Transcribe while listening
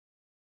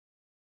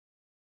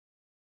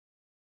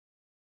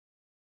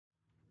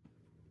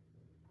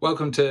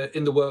Welcome to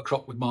In the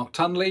Workshop with Mark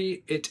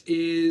Tunley. It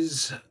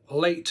is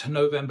late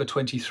November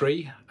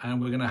 23 and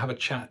we're going to have a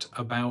chat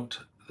about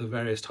the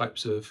various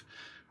types of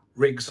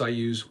rigs I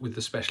use with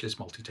the Specialist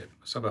multi-tip.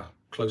 Let's have a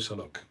closer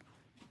look.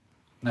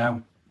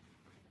 Now,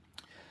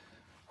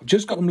 I've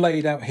just got them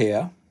laid out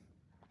here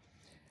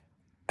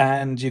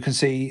and you can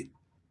see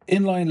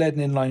inline lead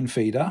and inline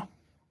feeder,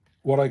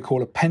 what I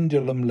call a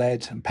pendulum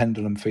lead and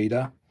pendulum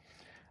feeder,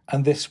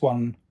 and this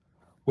one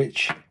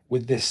which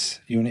with this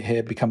unit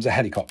here becomes a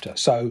helicopter.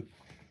 So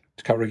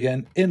to cover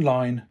again,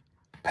 inline,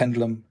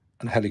 pendulum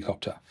and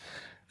helicopter.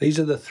 These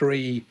are the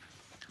three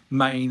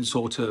main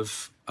sort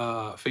of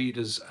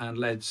feeders and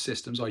lead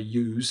systems I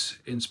use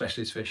in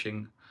specialist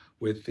fishing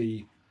with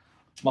the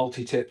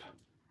multi-tip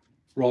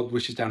rod,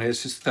 which is down here.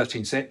 This is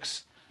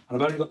 13.6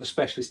 and I've only got the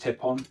specialist tip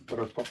on, but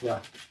I've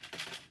got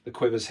the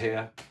quivers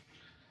here.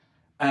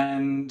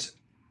 And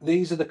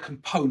these are the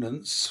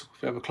components,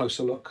 if we have a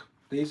closer look,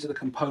 these are the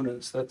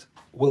components that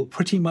will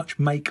pretty much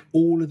make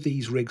all of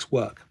these rigs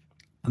work,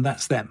 and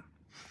that's them.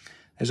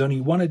 There's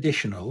only one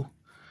additional,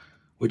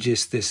 which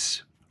is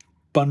this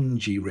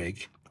Bungie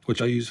rig,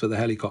 which I use for the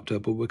helicopter,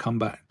 but we'll come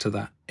back to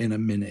that in a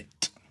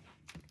minute.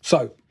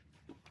 So,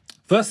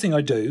 first thing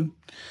I do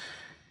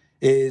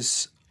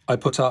is I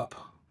put up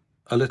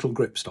a little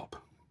grip stop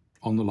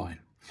on the line.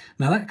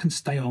 Now that can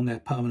stay on there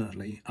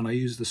permanently, and I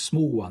use the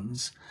small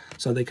ones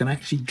so they can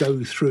actually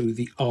go through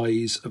the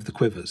eyes of the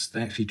quivers.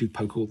 They actually do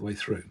poke all the way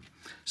through.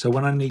 So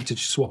when I need to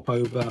swap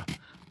over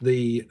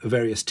the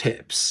various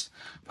tips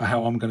for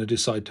how I'm going to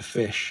decide to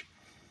fish,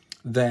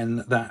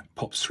 then that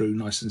pops through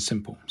nice and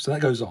simple. So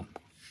that goes on.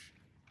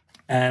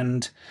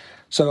 And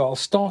so I'll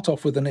start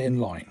off with an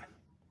inline,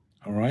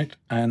 all right?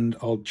 And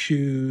I'll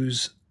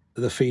choose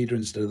the feeder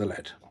instead of the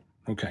lead.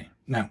 Okay,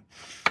 now,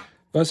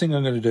 first thing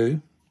I'm going to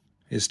do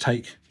is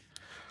take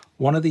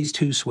one of these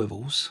two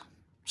swivels,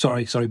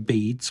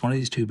 beads, one of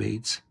these two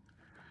beads,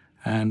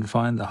 and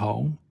find the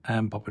hole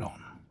and pop it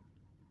on.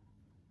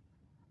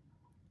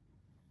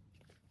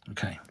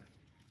 Okay,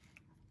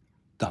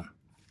 done.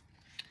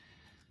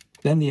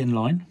 Then the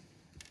inline.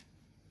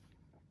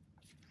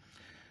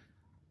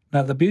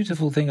 Now the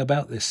beautiful thing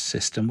about this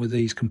system with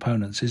these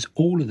components is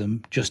all of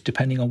them, just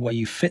depending on where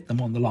you fit them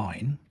on the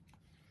line,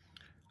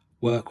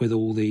 work with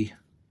all the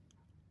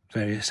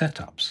various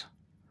setups.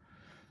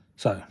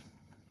 So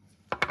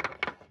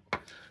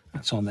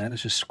that's on there.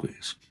 Let's just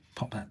squeeze,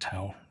 pop that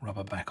towel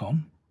rubber back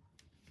on.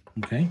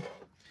 Okay.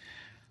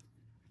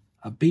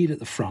 A bead at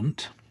the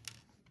front.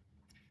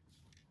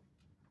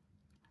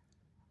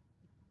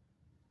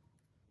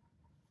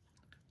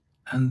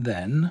 And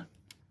then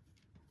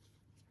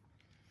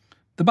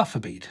the buffer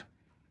bead.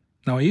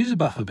 Now I use a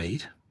buffer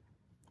bead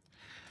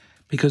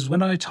because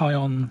when I tie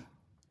on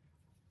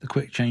the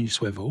quick change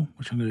swivel,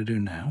 which I'm going to do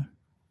now.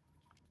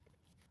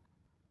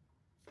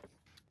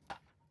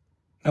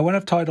 Now when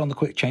I've tied on the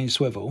quick change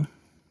swivel,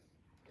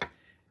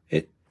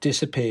 it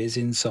disappears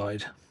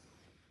inside,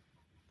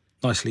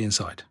 nicely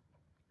inside.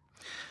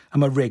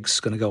 And my rig's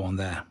going to go on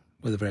there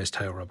with the various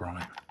tail rubber on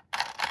it.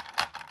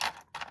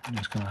 I'm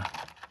just going to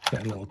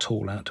get a little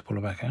tool out to pull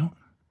it back out.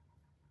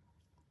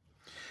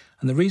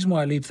 And the reason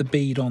why I leave the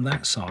bead on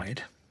that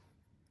side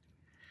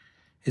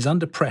is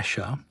under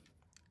pressure,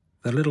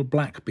 the little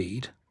black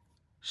bead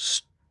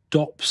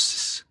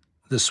stops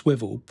the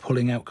swivel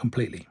pulling out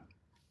completely.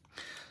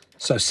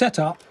 So set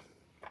up,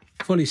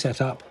 fully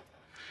set up,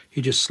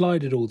 you just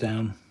slide it all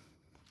down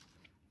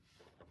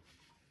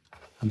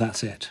and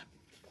that's it.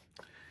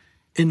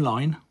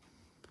 Inline,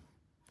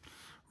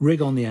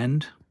 rig on the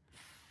end,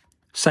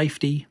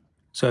 safety,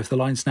 so if the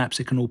line snaps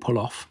it can all pull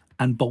off,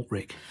 and bolt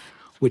rig,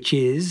 which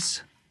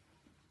is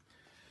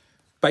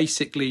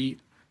basically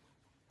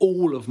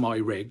all of my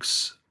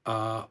rigs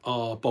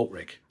are bolt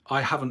rig.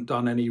 I haven't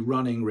done any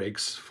running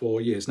rigs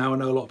for years. Now I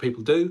know a lot of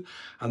people do,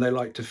 and they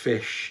like to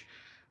fish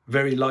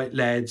very light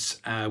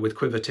leads with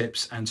quiver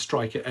tips and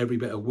strike at every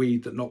bit of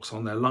weed that knocks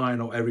on their line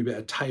or every bit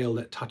of tail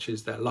that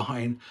touches their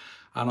line,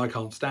 and I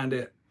can't stand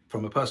it.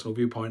 From a personal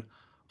viewpoint,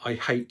 I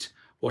hate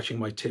watching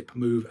my tip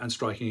move and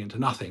striking into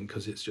nothing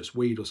because it's just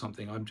weed or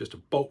something. I'm just a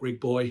bolt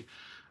rig boy,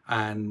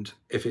 and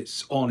if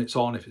it's on, it's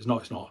on. If it's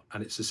not, it's not,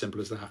 and it's as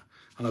simple as that.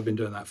 And I've been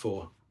doing that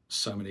for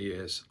so many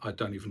years. I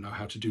don't even know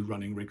how to do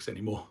running rigs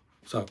anymore.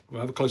 So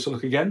we'll have a closer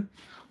look again.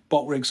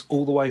 Bolt rigs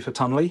all the way for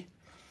Tunley.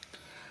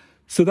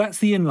 So that's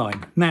the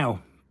inline.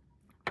 Now,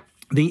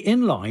 the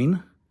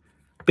inline,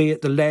 be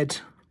it the lead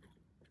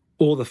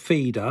or the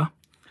feeder,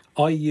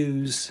 I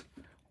use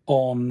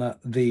on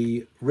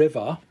the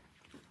river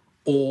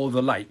or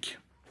the lake.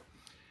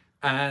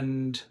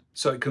 And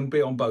so it can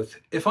be on both.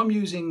 If I'm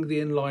using the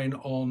inline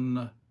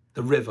on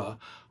the river,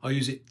 I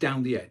use it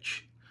down the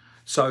edge.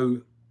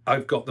 So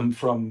I've got them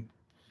from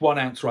 1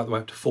 ounce right the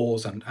way up to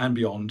 4s and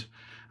beyond.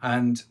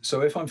 And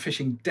so if I'm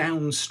fishing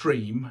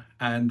downstream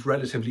and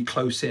relatively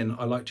close in,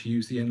 I like to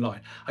use the inline.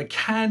 I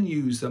can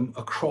use them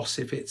across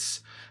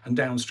and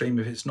downstream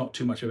if it's not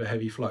too much of a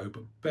heavy flow,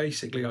 but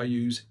basically I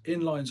use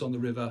inlines on the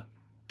river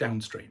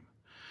downstream.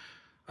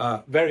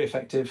 Very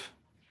effective,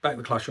 back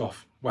the clutch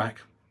off,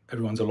 whack,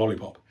 everyone's a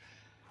lollipop.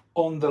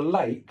 On the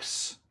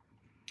lakes,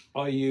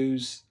 I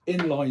use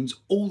inlines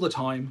all the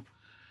time,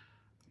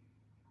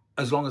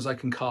 as long as I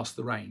can cast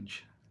the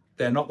range.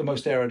 They're not the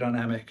most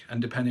aerodynamic,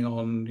 and depending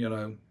on, you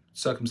know,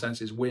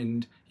 circumstances,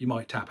 wind, you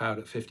might tap out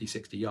at 50,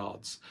 60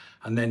 yards,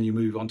 and then you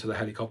move on to the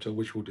helicopter,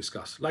 which we'll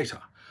discuss later.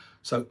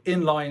 So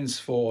inlines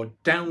for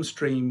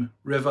downstream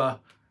river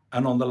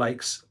and on the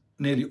lakes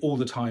nearly all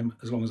the time,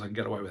 as long as I can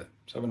get away with it.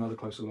 So have another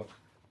closer look.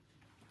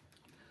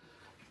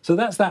 So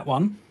that's that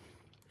one.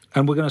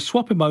 And we're going to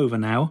swap him over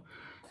now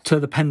to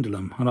the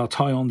pendulum, and I'll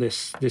tie on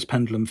this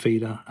pendulum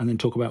feeder and then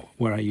talk about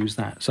where I use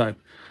that. So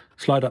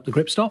slide up the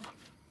grip stop,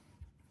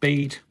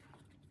 bead.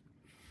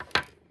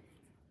 I'm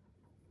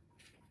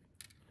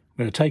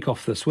going to take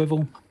off the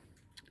swivel.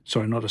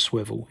 Sorry, not a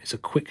swivel, it's a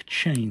quick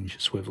change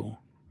swivel.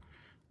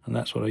 And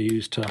that's what I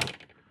use to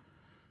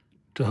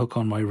hook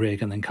on my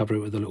rig and then cover it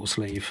with a little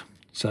sleeve.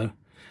 So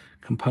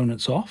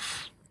components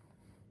off.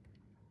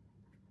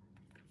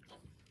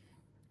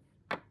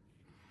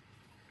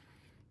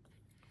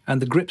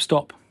 And the grip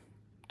stop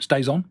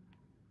stays on,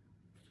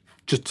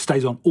 just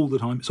stays on all the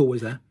time, it's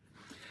always there.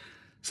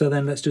 So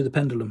then let's do the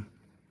pendulum,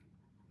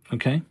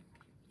 okay?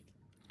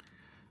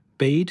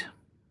 Bead,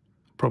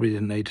 probably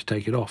didn't need to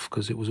take it off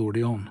because it was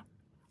already on,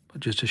 but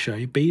just to show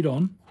you, bead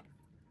on,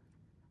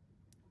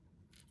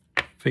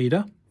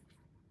 feeder,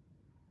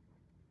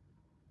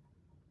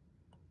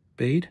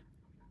 bead,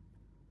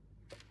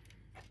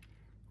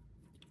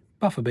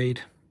 buffer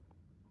bead,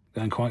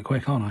 going quite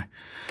quick, aren't I?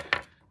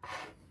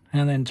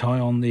 And then tie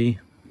on the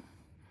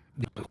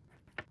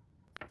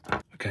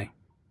okay.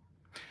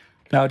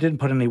 Now I didn't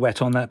put any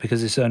wet on that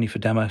because it's only for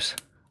demos.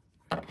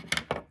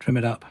 Trim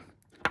it up.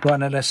 Right,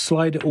 now let's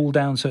slide it all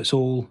down so it's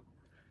all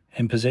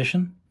in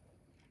position.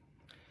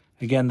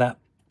 Again, that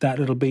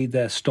little bead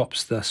there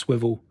stops the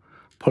swivel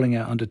pulling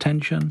out under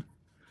tension.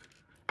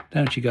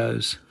 Down she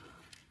goes.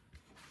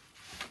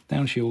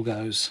 Down she all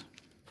goes.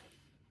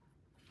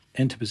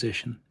 Into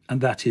position. And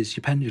that is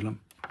your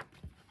pendulum.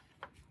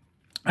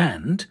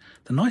 And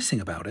the nice thing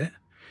about it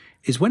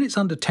is when it's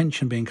under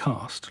tension being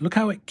cast, look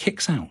how it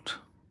kicks out.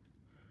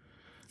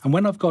 And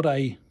when I've got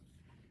a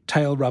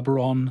tail rubber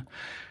on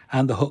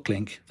and the hook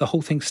link, the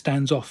whole thing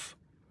stands off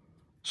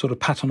sort of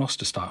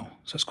paternoster style.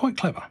 So it's quite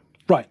clever.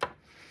 Right.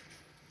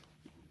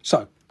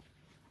 So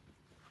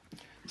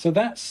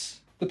that's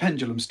the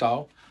pendulum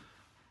style.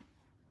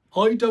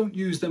 I don't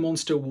use them on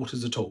still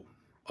waters at all.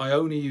 I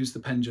only use the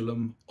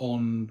pendulum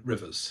on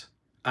rivers,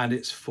 and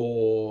it's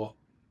for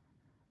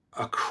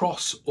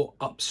across or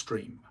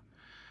upstream.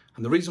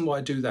 And the reason why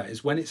I do that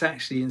is when it's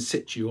actually in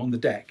situ on the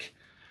deck,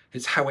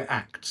 it's how it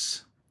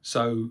acts.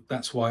 So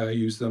that's why I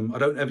use them. I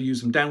don't ever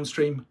use them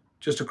downstream,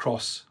 just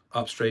across,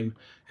 upstream.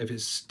 If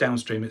it's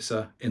downstream, it's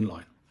a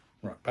inline.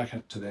 Right, back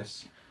up to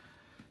this.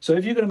 So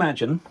if you can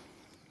imagine,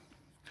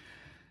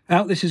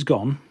 out this is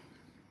gone,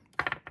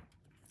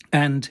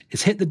 and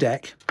it's hit the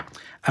deck,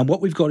 and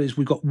what we've got is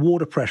we've got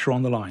water pressure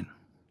on the line.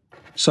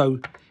 So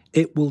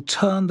it will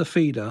turn the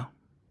feeder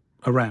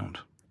around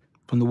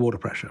from the water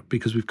pressure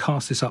because we've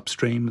cast this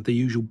upstream with the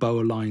usual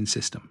boa line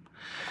system.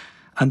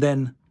 And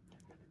then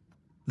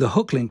the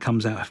hook link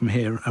comes out from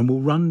here and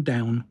will run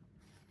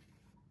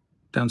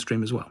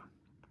downstream as well.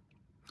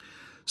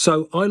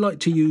 So I like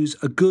to use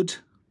a good,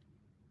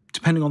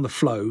 depending on the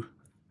flow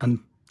and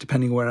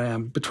depending where I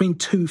am, between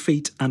 2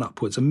 feet and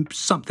upwards, and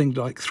something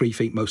like 3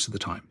 feet most of the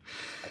time.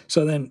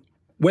 So then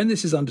when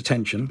this is under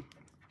tension,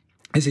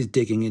 this is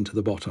digging into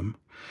the bottom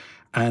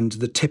and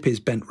the tip is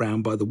bent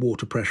round by the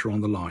water pressure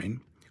on the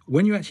line.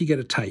 When you actually get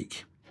a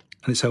take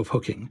and it's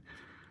self-hooking,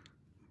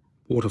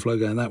 water flow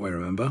going that way,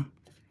 remember,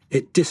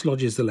 it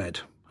dislodges the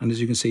lead. And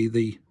as you can see,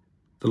 the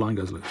line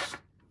goes loose.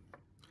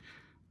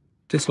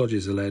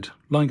 Dislodges the lead,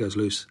 line goes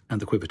loose, and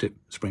the quiver tip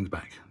springs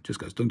back. Just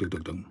goes dung, dung,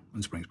 dung, dung,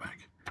 and springs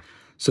back.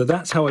 So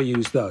that's how I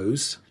use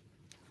those.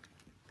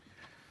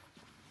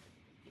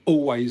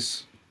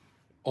 Always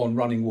on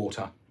running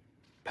water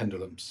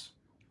pendulums.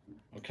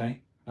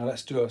 Okay, now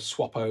let's do a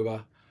swap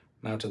over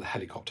now to the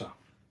helicopter.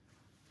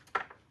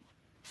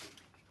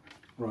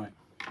 Right,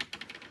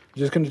 I'm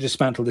just going to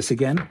dismantle this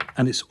again,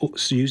 and it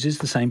uses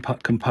the same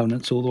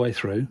components all the way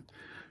through.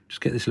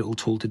 Just get this little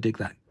tool to dig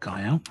that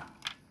guy out.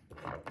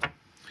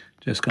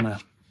 Just going to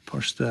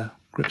push the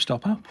grip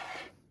stop up.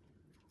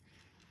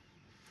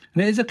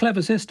 And it is a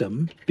clever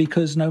system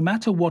because no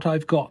matter what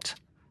I've got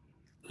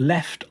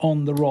left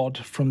on the rod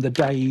from the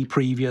day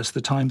previous,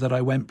 the time that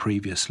I went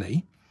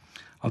previously,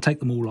 I'll take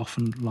them all off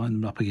and line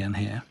them up again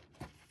here.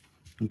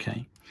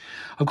 Okay.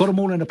 I've got them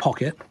all in a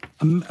pocket.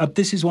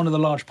 This is one of the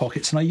large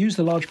pockets, and I use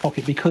the large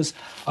pocket because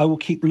I will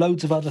keep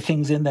loads of other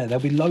things in there.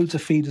 There'll be loads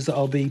of feeders that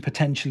I'll be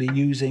potentially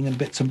using and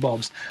bits and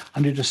bobs,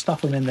 and you just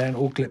stuff them in there and it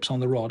all clips on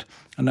the rod,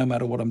 and no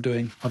matter what I'm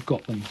doing, I've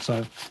got them.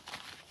 So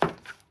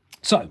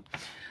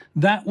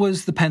that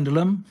was the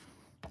pendulum,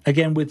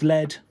 again with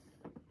lead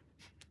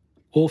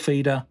or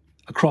feeder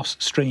across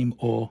stream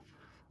or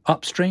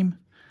upstream.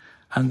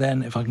 And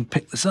then if I can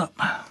pick this up,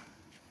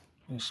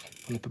 just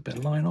pull up a bit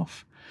of line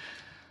off.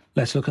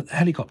 Let's look at the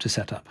helicopter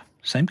setup.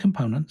 Same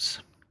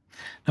components.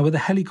 Now with the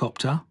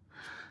helicopter,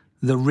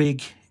 the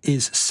rig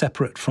is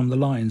separate from the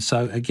line.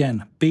 So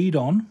again, bead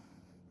on.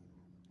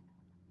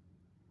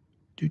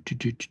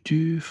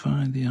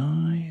 Find the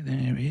eye.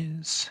 There it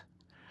is.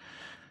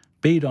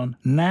 Bead on.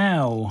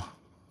 Now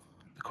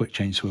the quick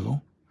change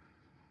swivel.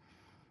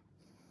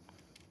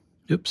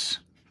 Oops,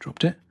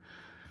 dropped it.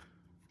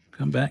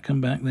 Come back,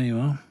 there you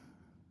are.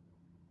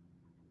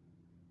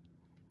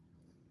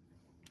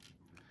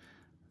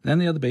 Then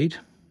the other bead.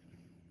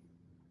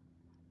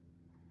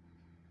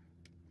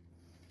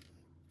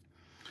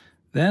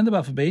 Then the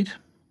buffer bead.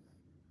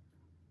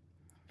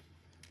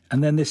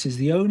 And then this is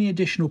the only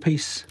additional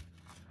piece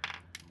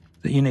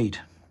that you need,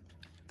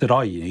 that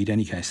I need in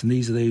any case. And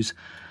these are those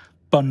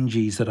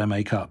bungees that I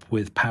make up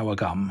with power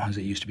gum, as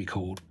it used to be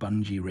called,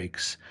 bungee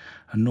rigs,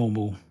 a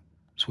normal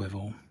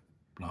swivel,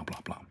 blah, blah,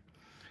 blah.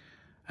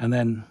 And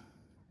then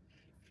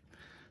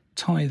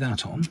tie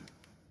that on.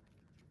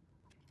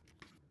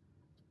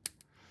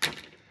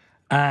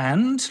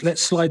 And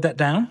let's slide that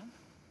down.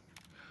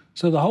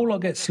 So the whole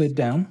lot gets slid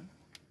down.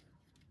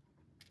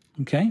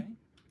 Okay.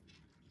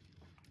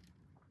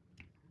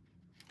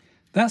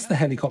 That's the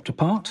helicopter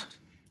part,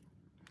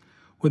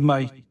 with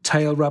my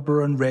tail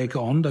rubber and rig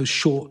on, those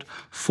short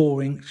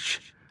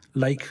 4-inch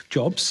lake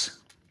jobs.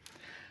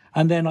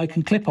 And then I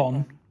can clip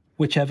on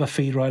whichever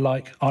feeder I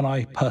like, and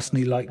I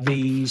personally like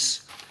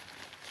these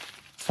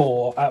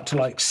for out to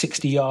like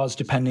 60 yards,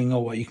 depending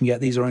on what you can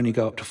get. These are only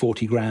go up to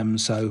 40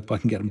 grams, so I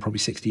can get them probably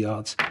 60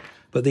 yards.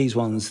 But these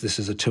ones, this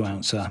is a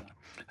 2-ouncer,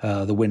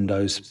 the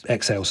Windows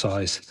XL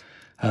size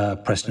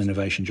Preston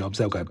Innovation jobs.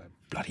 They'll go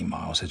bloody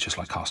miles. It's just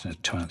like casting a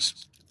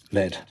 2-ounce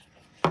lead.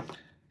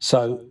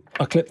 So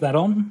I clip that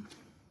on.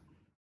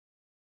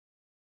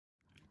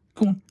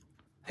 Come on.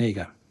 Here you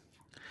go.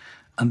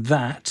 And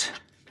that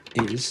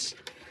is,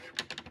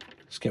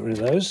 let's get rid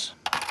of those.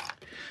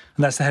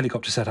 And that's the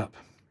helicopter setup.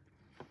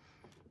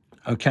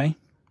 Okay.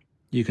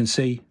 You can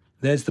see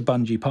there's the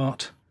bungee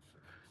part.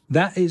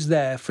 That is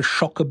there for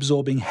shock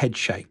absorbing head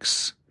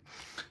shakes.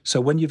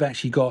 So when you've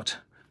actually got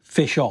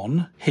fish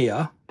on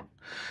here,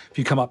 if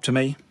you come up to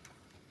me,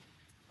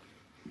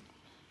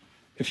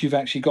 if you've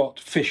actually got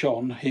fish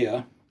on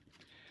here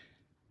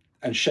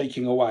and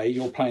shaking away,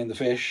 you're playing the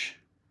fish,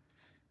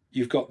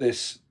 you've got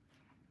this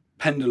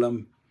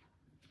pendulum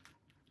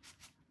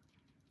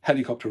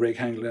helicopter rig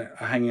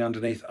hanging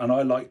underneath, and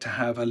I like to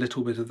have a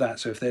little bit of that.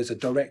 So if there's a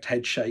direct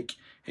head shake,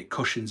 it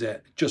cushions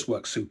it, just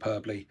works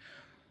superbly,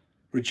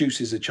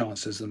 reduces the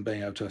chances of them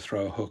being able to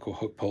throw a hook or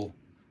hook pull.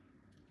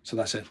 So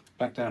that's it.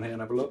 Back down here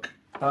and have a look.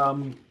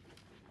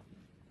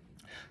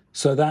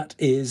 So that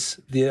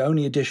is the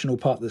only additional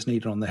part that's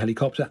needed on the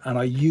helicopter, and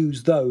I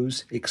use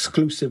those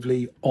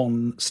exclusively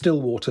on still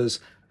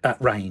waters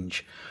at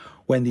range.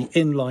 When the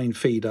inline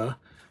feeder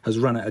has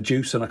run out of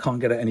juice and I can't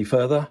get it any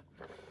further,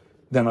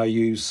 then I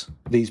use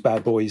these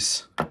bad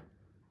boys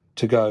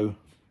to go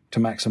to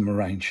maximum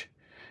range.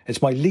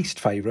 It's my least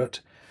favourite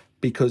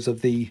because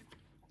of the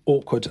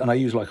awkward, and I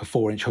use like a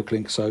 4-inch hook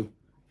link so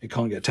it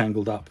can't get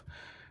tangled up.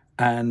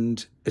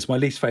 And it's my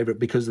least favourite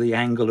because of the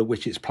angle at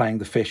which it's playing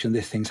the fish and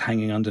this thing's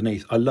hanging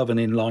underneath. I love an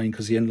inline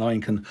because the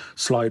inline can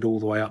slide all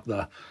the way up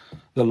the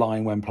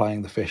line when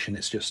playing the fish, and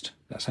it's just,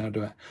 that's how I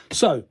do it.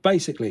 So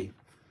basically,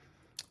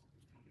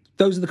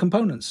 those are the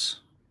components.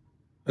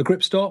 A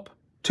grip stop,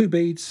 2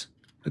 beads,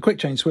 a quick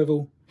chain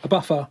swivel, a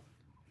buffer,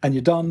 and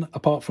you're done,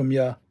 apart from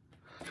your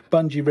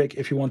bungee rig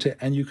if you want it.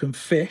 And you can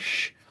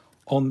fish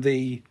on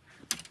the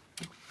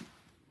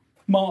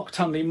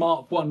Tunley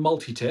Mark 1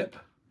 multi-tip,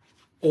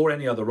 or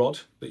any other rod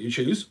that you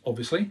choose,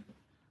 obviously,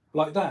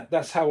 like that.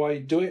 That's how I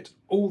do it.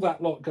 All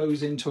that lot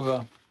goes into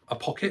a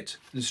pocket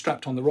and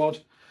strapped on the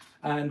rod.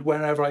 And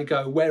wherever I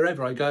go,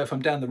 if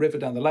I'm down the river,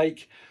 down the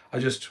lake, I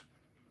just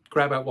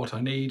grab out what I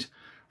need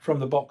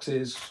from the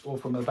boxes or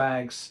from the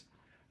bags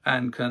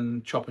and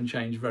can chop and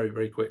change very,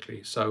 very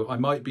quickly. So I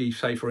might be,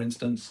 say for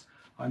instance,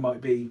 I might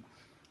be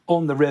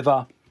on the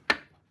river,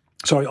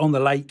 sorry, on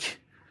the lake,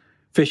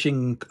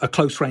 fishing a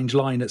close range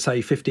line at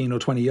say 15 or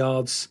 20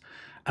 yards.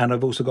 And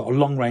I've also got a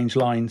long range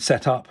line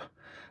set up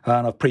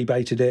and I've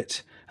pre-baited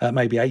it at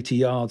maybe 80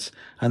 yards.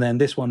 And then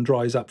this one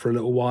dries up for a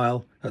little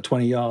while at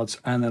 20 yards.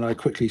 And then I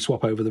quickly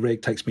swap over the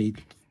rig. Takes me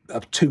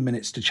 2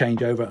 minutes to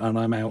change over and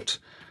I'm out,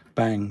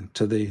 bang,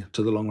 to the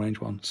long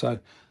range one. So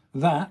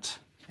that,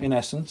 in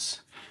essence,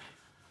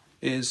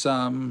 is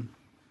the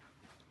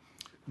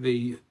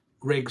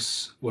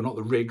rigs, well, not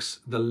the rigs,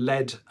 the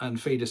lead and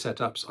feeder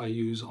setups I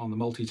use on the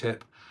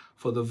multi-tip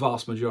for the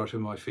vast majority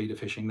of my feeder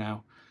fishing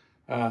now.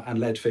 And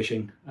lead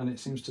fishing, and it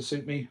seems to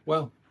suit me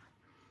well.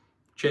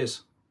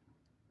 Cheers.